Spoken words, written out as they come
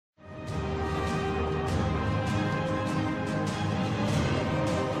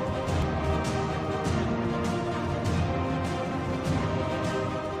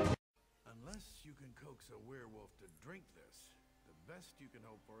best you can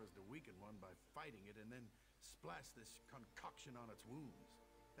hope for is to weaken one by fighting it and then splash this concoction on its wounds.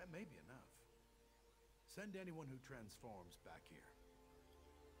 That may be enough. Send anyone who transforms back here.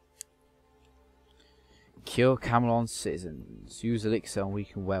 Kill Camelon citizens. Use elixir on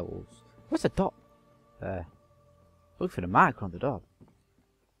weakened werewolves. Where's the dot? There. Look for the marker on the dot.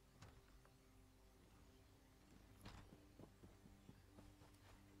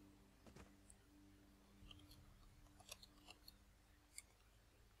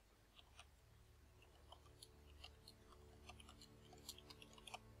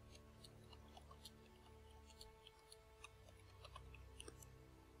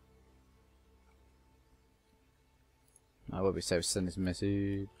 I will be safe to send this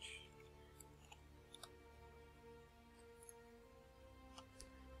message.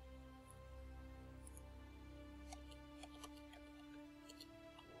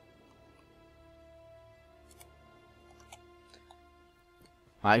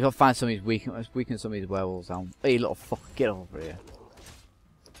 Right, I gotta find some of these weaken some of these werewolves down. Hey, little fuck, get over here.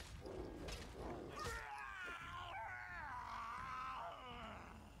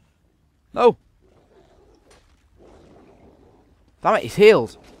 No! Damn it, he's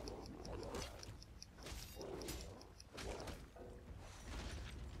healed.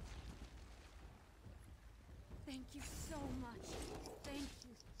 Thank you so much. Thank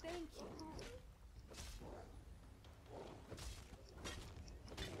you. Thank you.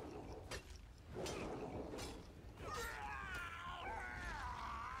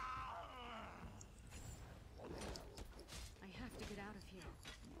 I have to get out of here.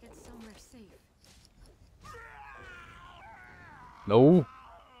 Get somewhere safe. No.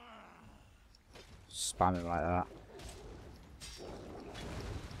 Spam it like that.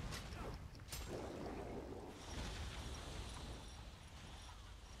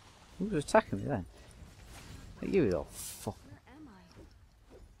 Who's attacking me then? Hey, you little fuck. Where am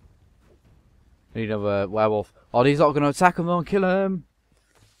I? Need another werewolf. Oh, he's not going to attack him though and kill him.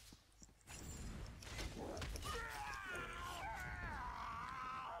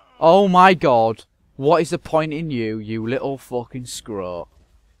 Oh my god. What is the point in you, you little fucking screw?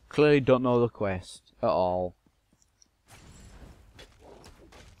 Clearly don't know the quest at all.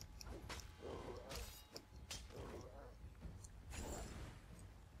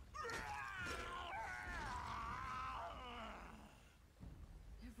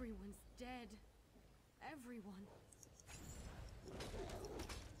 Everyone's dead. Everyone.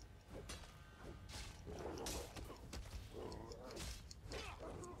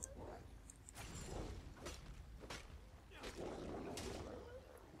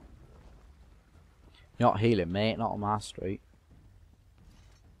 You're not healing, mate. Not on my street.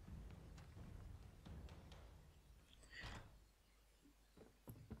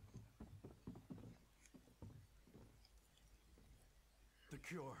 The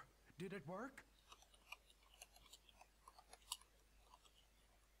cure. Did it work?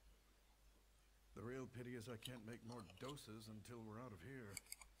 The real pity is I can't make more doses until we're out of here.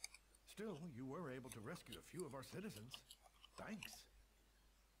 Still, you were able to rescue a few of our citizens. Thanks.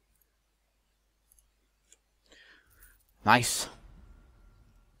 Nice.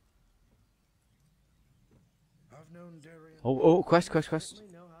 I've known Darian. Oh, quest. Certainly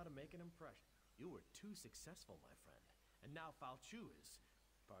know how to make an impression. You were too successful, my friend. And now Falchu is,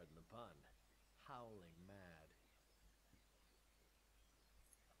 pardon the pun, howling mad.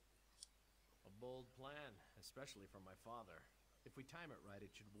 A bold plan, especially from my father. If we time it right,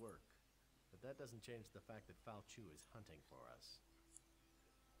 it should work. But that doesn't change the fact that Falchu is hunting for us.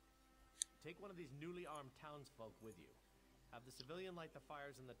 Take one of these newly armed townsfolk with you. Have the civilian light the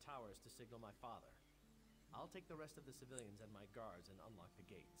fires in the towers to signal my father. I'll take the rest of the civilians and my guards and unlock the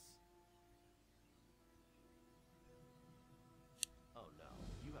gates. Oh no,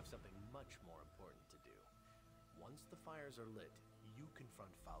 you have something much more important to do. Once the fires are lit, you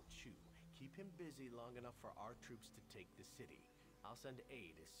confront Falchu. Keep him busy long enough for our troops to take the city. I'll send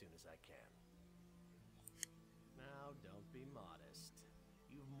aid as soon as I can. Now, don't be modest.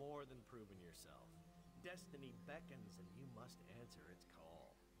 You've more than proven yourself. Destiny beckons and you must answer its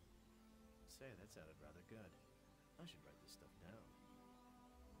call. Say, that sounded rather good. I should write this stuff down.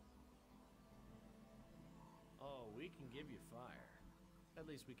 Oh, we can give you fire. At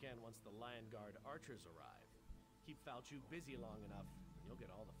least we can once the Lion Guard archers arrive. Keep Falchu busy long enough, and you'll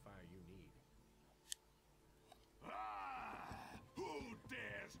get all the fire you need. Who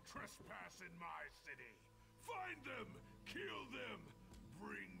dares trespass in my city? Find them! Kill them!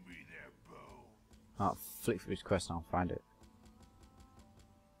 Bring me their bow! I'll flick through his quest and I'll find it.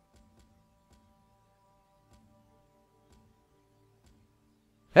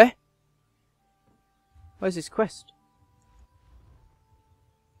 Eh? Where's his quest?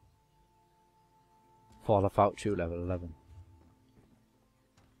 Fallout 2 level 11.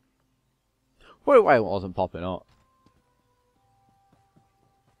 Wait, why it wasn't popping up?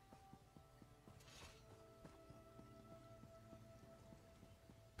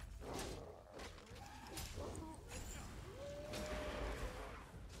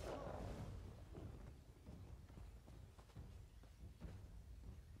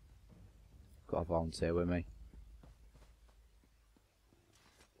 Got a volunteer with me.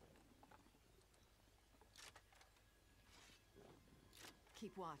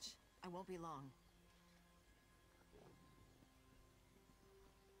 Keep watch. I won't be long.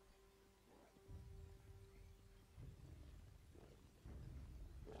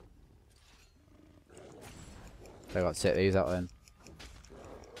 I got to set these out then.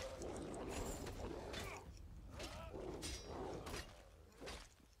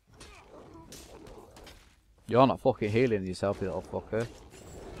 You're not fucking healing yourself, you little fucker.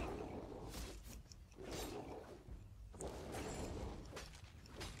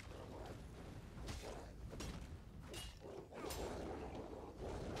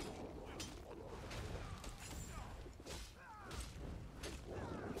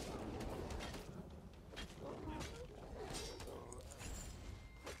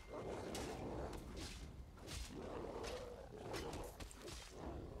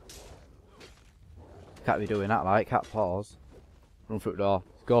 Can't be doing that, like. Can't pause. Run through the door.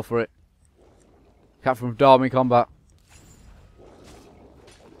 Go for it. Can't from door me combat.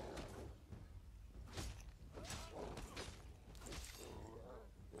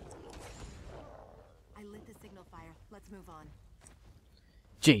 I lit the signal fire. Let's move on.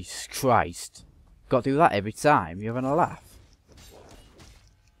 Jesus Christ. Got to do that every time. You're having a laugh.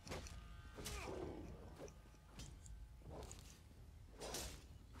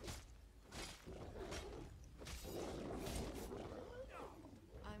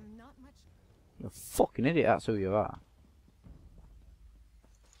 I'm not much. You're a fucking idiot, that's who you are.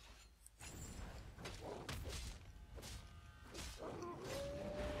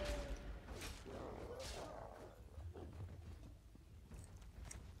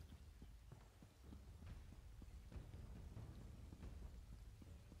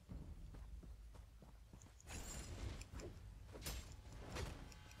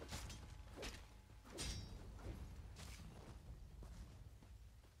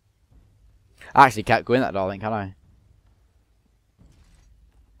 I actually can't go in that door then, can I?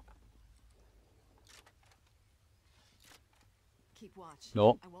 Keep watch.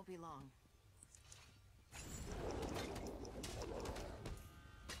 No. I won't be long.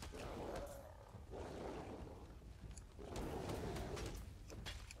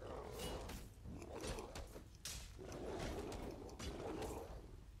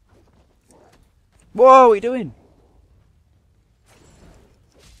 Whoa, what are you doing?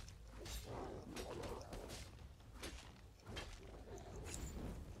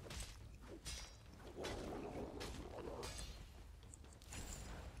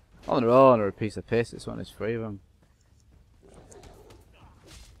 On their own or a piece of piss, this one is free of them.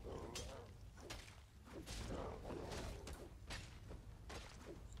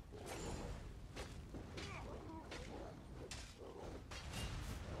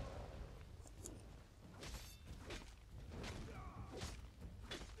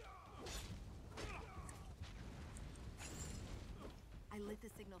 I lit the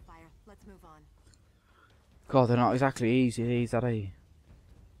signal fire. Let's move on. God, they're not exactly easy, these, are they?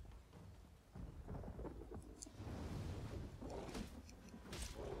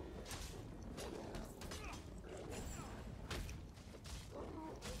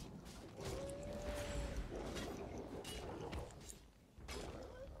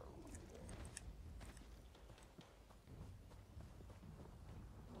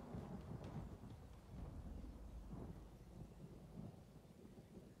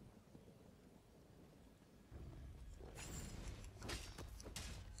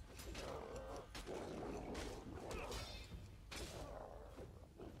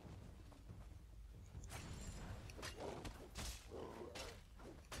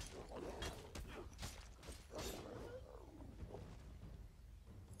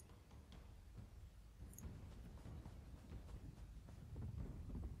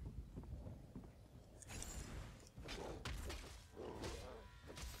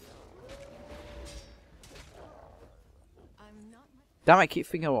 I'm not much. Damn, I keep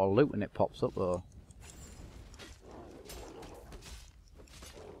thinking about loot when it pops up though.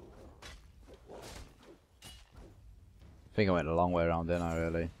 I think I went a long way around, didn't I,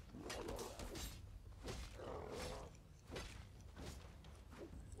 really?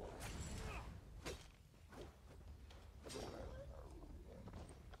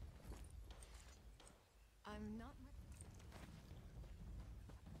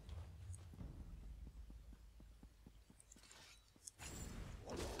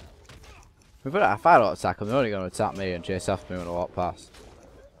 If I don't attack them, they're only going to attack me and chase after me when I walk past.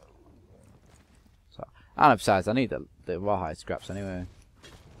 So, and besides, I need the rawhide scraps anyway.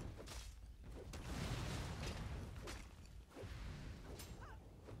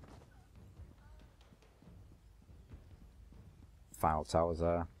 Final towers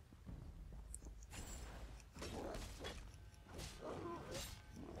there.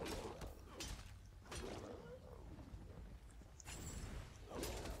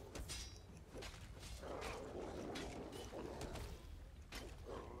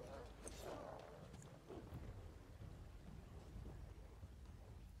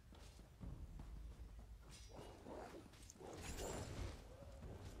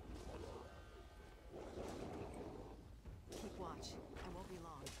 Keep watch. I won't be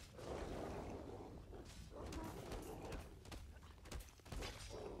long.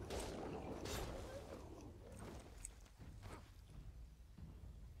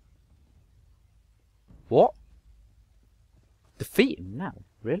 What? Defeat him now?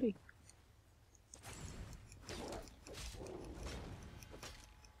 Really?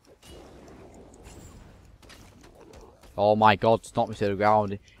 Oh my god, knock me to the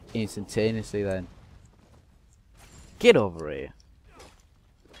ground instantaneously then. Get over here.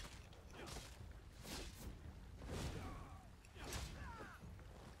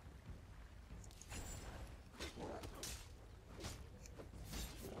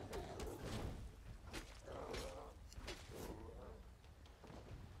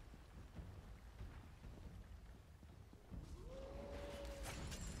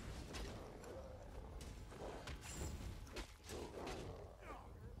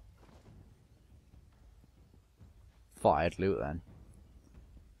 Thought I had loot then.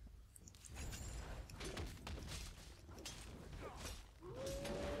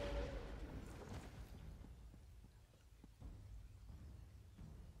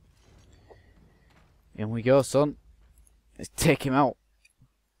 In we go, son. Let's take him out.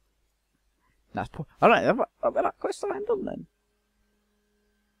 That's alright, I've got that quest line done then.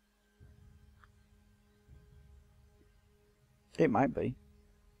 It might be.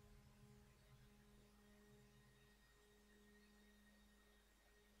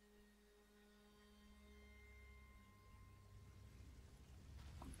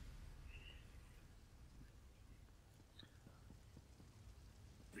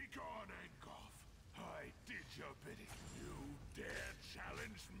 Begone, Angoff. I did your bidding. You dare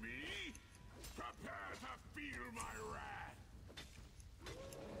challenge me? Prepare to feel my wrath.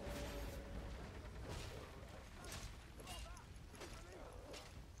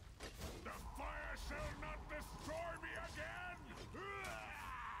 The fire shall not destroy me again!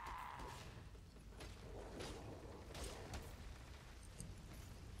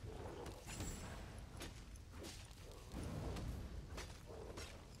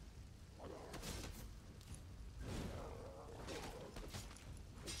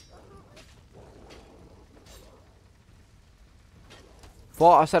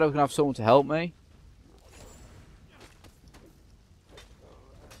 Thought I said I was going to have someone to help me.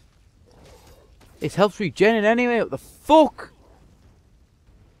 It helps regenerate anyway, what the fuck?